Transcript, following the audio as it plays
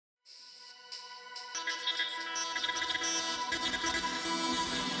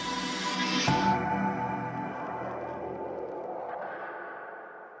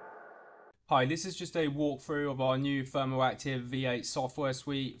Hi, this is just a walkthrough of our new Thermoactive V8 software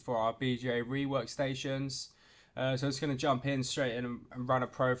suite for our BGA Rework Stations. So I'm just going to jump in straight in and run a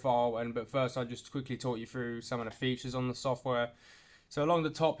profile, but first I'll just quickly talk you through some of the features on the software. So along the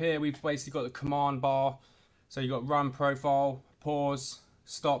top here we've basically got the command bar. So you've got run profile, pause,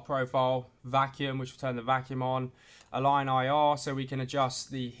 stop profile, vacuum, which will turn the vacuum on, align IR so we can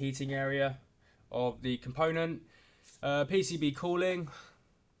adjust the heating area of the component, PCB cooling,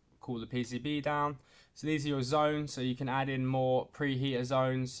 cool the PCB down. So these are your zones, so you can add in more preheater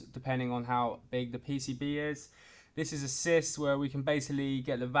zones depending on how big the PCB is. This is assist, where we can basically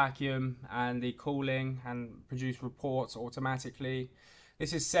get the vacuum and the cooling and produce reports automatically.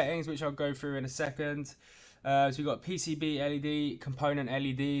 This is settings, which I'll go through in a second. So we've got PCB LED, component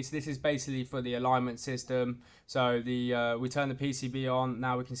LEDs. This is basically for the alignment system. So we turn the PCB on,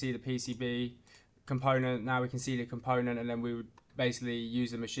 now we can see the PCB component, now we can see the component, and then we would basically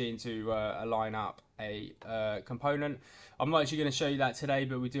use the machine to align up a component. I'm not actually going to show you that today,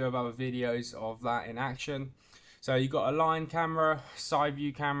 but we do have other videos of that in action. So you've got align camera, side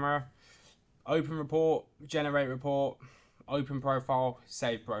view camera, open report, generate report, open profile,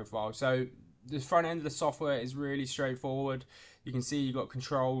 save profile. So the front end of the software is really straightforward. You can see you've got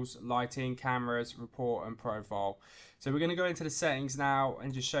controls, lighting, cameras, report, and profile. So we're going to go into the settings now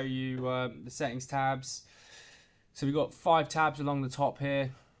and just show you the settings tabs. So we've got 5 tabs along the top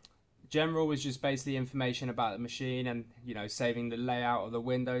here. General is just basically information about the machine and, you know, saving the layout of the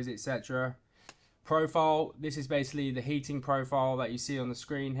windows, etc. Profile, this is basically the heating profile that you see on the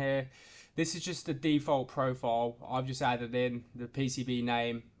screen here. This is just the default profile. I've just added in the PCB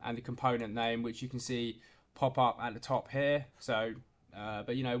name and the component name, which you can see pop up at the top here. So,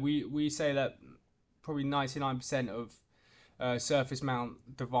 but you know, we say that probably 99% of surface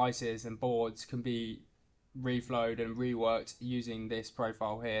mount devices and boards can be reflowed and reworked using this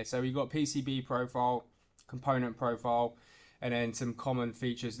profile here. So we've got PCB profile, component profile, and then some common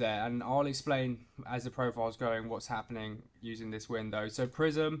features there, and I'll explain as the profile is going what's happening using this window. So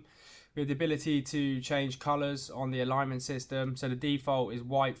prism, we have the ability to change colors on the alignment system. So the default is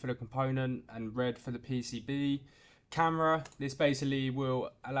white for the component and red for the PCB. Camera, this basically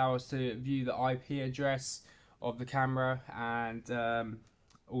will allow us to view the IP address of the camera and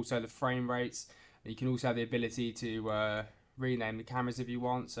also the frame rates. You can also have the ability to rename the cameras if you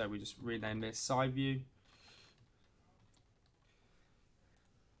want. So we just rename this side view.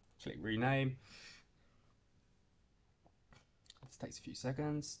 Click rename. This takes a few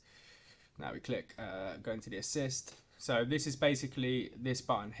seconds. Now we click go into the assist. So this is basically this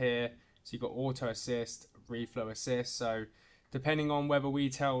button here. So you've got auto assist, reflow assist. So depending on whether we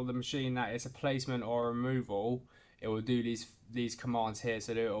tell the machine that it's a placement or a removal, it will do these commands here.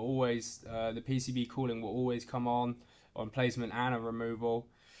 So it will always the PCB cooling will always come on placement and a removal.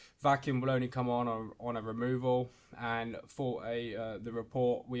 Vacuum will only come on a removal, and for the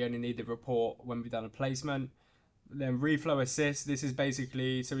report, we only need the report when we've done a placement. Then reflow assist, this is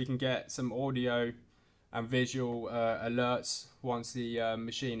basically so we can get some audio and visual alerts once the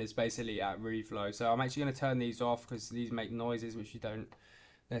machine is basically at reflow. So I'm actually going to turn these off because these make noises which you don't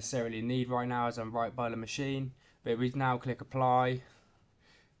necessarily need right now as I'm right by the machine. But if we now click apply,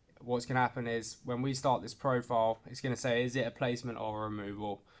 what's going to happen is when we start this profile, it's going to say is it a placement or a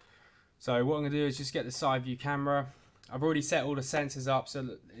removal. So what I'm going to do is just get the side view camera. I've already set all the sensors up so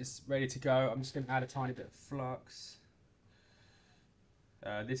that it's ready to go. I'm just going to add a tiny bit of flux.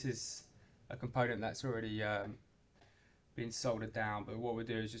 This is a component that's already been soldered down, but what we'll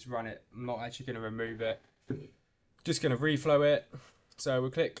do is just run it. I'm not actually going to remove it, just going to reflow it. So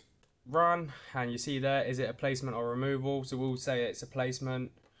we'll click run, and you see there, is it a placement or removal? So we'll say it's a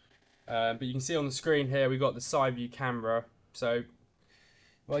placement, but you can see on the screen here we've got the side view camera. So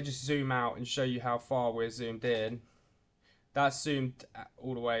if I just zoom out and show you how far we're zoomed in, that's zoomed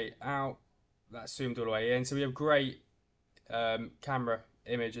all the way out, that's zoomed all the way in. So we have great camera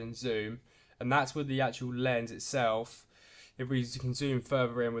image and zoom, and that's with the actual lens itself. If we can zoom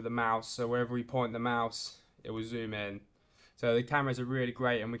further in with the mouse, so wherever we point the mouse, it will zoom in. So the cameras are really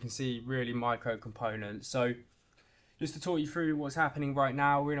great, and we can see really micro components. So just to talk you through what's happening right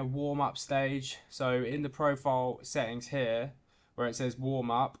now, we're in a warm up stage. So in the profile settings here, where it says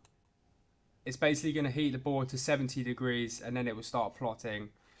warm up, it's basically going to heat the board to 70 degrees and then it will start plotting.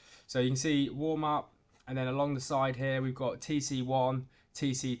 So you can see warm up, and then along the side here we've got TC1,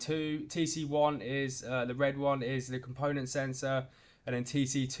 TC2. TC1 is the red one is the component sensor, and then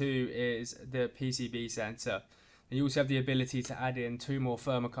TC2 is the PCB sensor. And you also have the ability to add in 2 more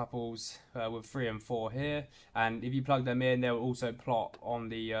thermocouples with 3 and 4 here, and if you plug them in, they'll also plot on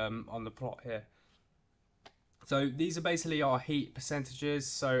the plot here. So these are basically our heat percentages.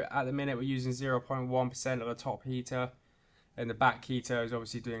 So at the minute we're using 0.1% of the top heater, and the back heater is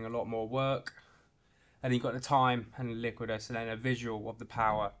obviously doing a lot more work. And you've got the time and the liquidus, and then a visual of the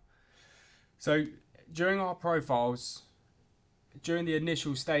power. So during our profiles, during the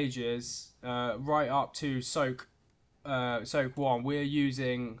initial stages, right up to soak 1, we're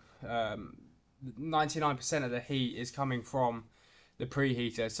using 99% of the heat is coming from the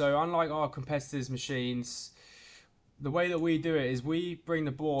preheater. So unlike our competitors' machines, the way that we do it is we bring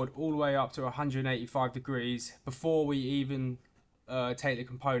the board all the way up to 185 degrees before we even take the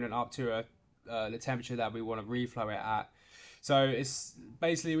component up to the temperature that we want to reflow it at. So it's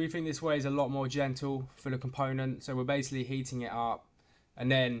basically, we think this way is a lot more gentle for the component. So we're basically heating it up,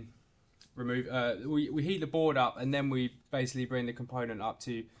 and then we heat the board up, and then we basically bring the component up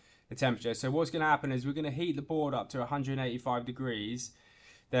to the temperature. So what's going to happen is we're going to heat the board up to 185 degrees.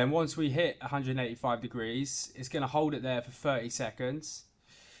 Then once we hit 185 degrees, it's going to hold it there for 30 seconds.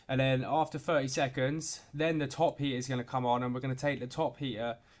 And then after 30 seconds, then the top heater is going to come on, and we're going to take the top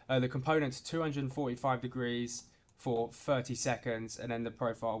heater, the component, to 245 degrees for 30 seconds, and then the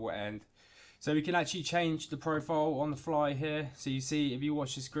profile will end. So we can actually change the profile on the fly here. So you see, if you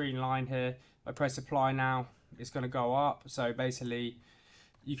watch this green line here, I press apply now, it's going to go up. So basically,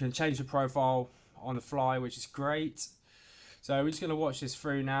 you can change the profile on the fly, which is great. So we're just going to watch this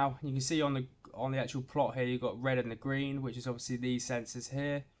through now. You can see on the actual plot here, you've got red and the green, which is obviously these sensors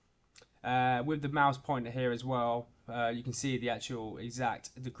here. With the mouse pointer here as well, you can see the actual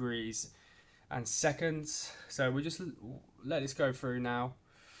exact degrees and seconds. So we just let this go through now.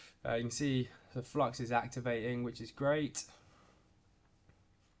 You can see the flux is activating, which is great.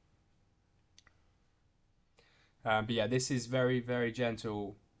 But yeah, this is very, very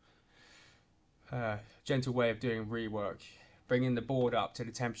gentle way of doing rework, bringing the board up to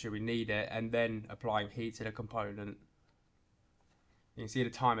the temperature we need it, and then applying heat to the component. You can see the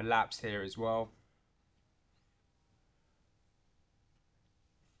time elapsed here as well.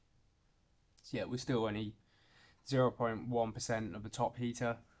 So yeah, we're still only 0.1% of the top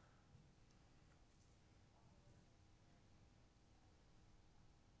heater.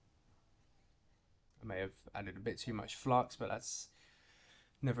 I may have added a bit too much flux, but that's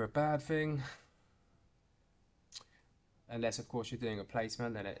never a bad thing. Unless, of course, you're doing a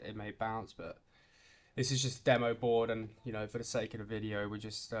placement, then it may bounce. But this is just a demo board, and you know, for the sake of the video, we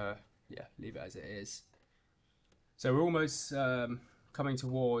just yeah, leave it as it is. So we're almost coming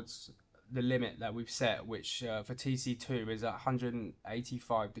towards the limit that we've set, which for TC2 is at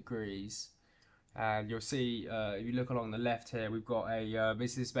 185 degrees. And you'll see, if you look along the left here, we've got a,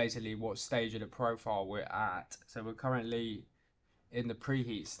 this is basically what stage of the profile we're at. So we're currently in the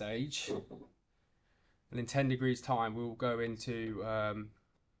preheat stage. And in 10 degrees time, we'll go into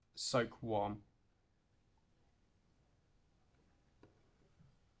soak 1.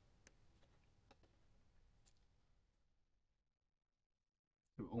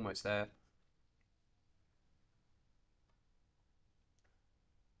 We're almost there.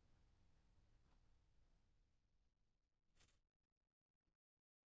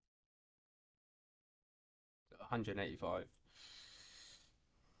 $185.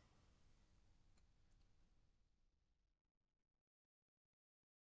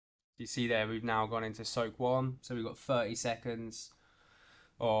 You see there, we've now gone into soak 1, so we've got 30 seconds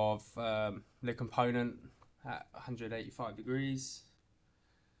of the component at 185 degrees.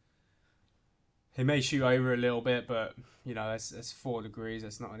 It may shoot over a little bit, but you know, that's 4 degrees,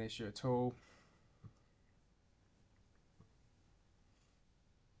 that's not an issue at all.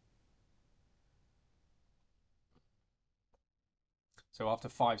 So after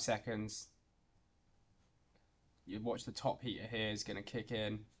 5 seconds, you watch the top heater here is going to kick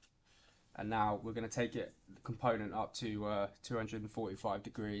in, and now we're going to take the component up to 245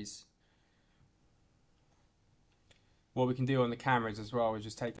 degrees. What we can do on the cameras as well is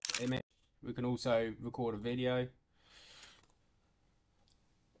just take an image. We can also record a video.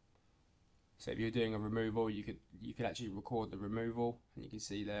 So if you're doing a removal, you could actually record the removal, and you can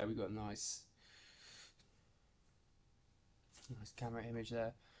see there we've got a nice camera image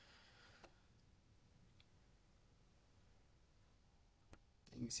there.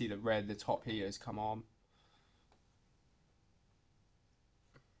 You can see the red, the top heater has come on.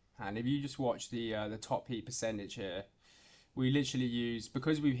 And if you just watch the top heat percentage here, we literally use,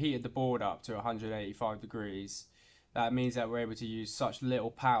 because we've heated the board up to 185 degrees, that means that we're able to use such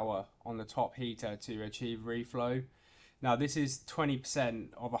little power on the top heater to achieve reflow. Now this is 20%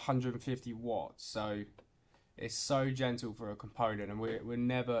 of 150 watts, so it's so gentle for a component, and we're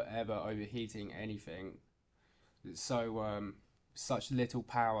never ever overheating anything. It's so such little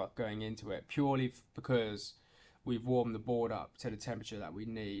power going into it, purely because we've warmed the board up to the temperature that we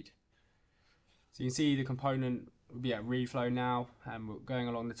need. So you can see the component will be at reflow now, and we're going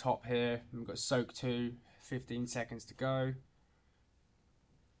along the top here. We've got soak 2, 15 seconds to go.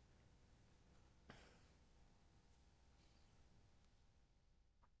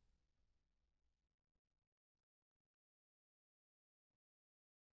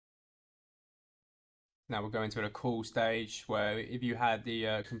 Now we're going to a cool stage where if you had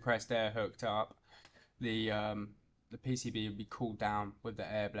the compressed air hooked up, the PCB would be cooled down with the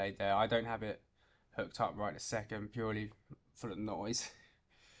air blade there. I don't have it hooked up right a second, purely for the noise.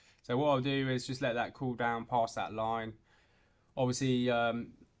 So what I'll do is just let that cool down past that line. Obviously,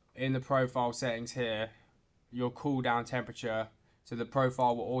 in the profile settings here, your cool down temperature, so the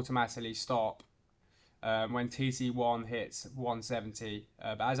profile will automatically stop when TC1 hits 170.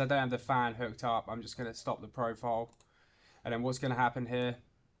 But as I don't have the fan hooked up, I'm just going to stop the profile. And then what's going to happen here,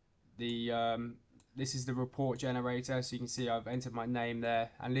 this is the report generator, so you can see I've entered my name there,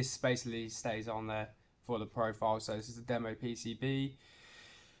 and this basically stays on there for the profile. So this is the demo PCB.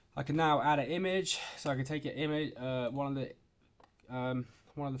 I can now add an image, so I can take an image, one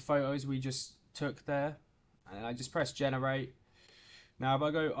of the photos we just took there, and I just press generate. Now if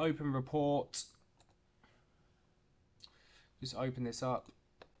I go open report, just open this up.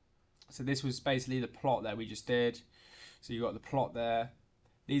 So this was basically the plot that we just did. So you got the plot there.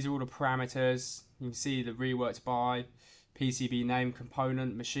 These are all the parameters. You can see the reworked by, PCB name,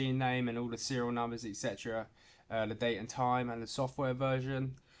 component, machine name, and all the serial numbers, etc. The date and time, and the software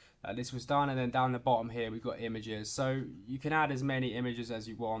version. This was done, and then down the bottom here we've got images. So you can add as many images as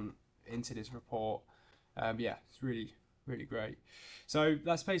you want into this report. Yeah, it's really great. So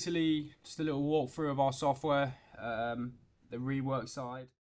that's basically just a little walkthrough of our software, the rework side.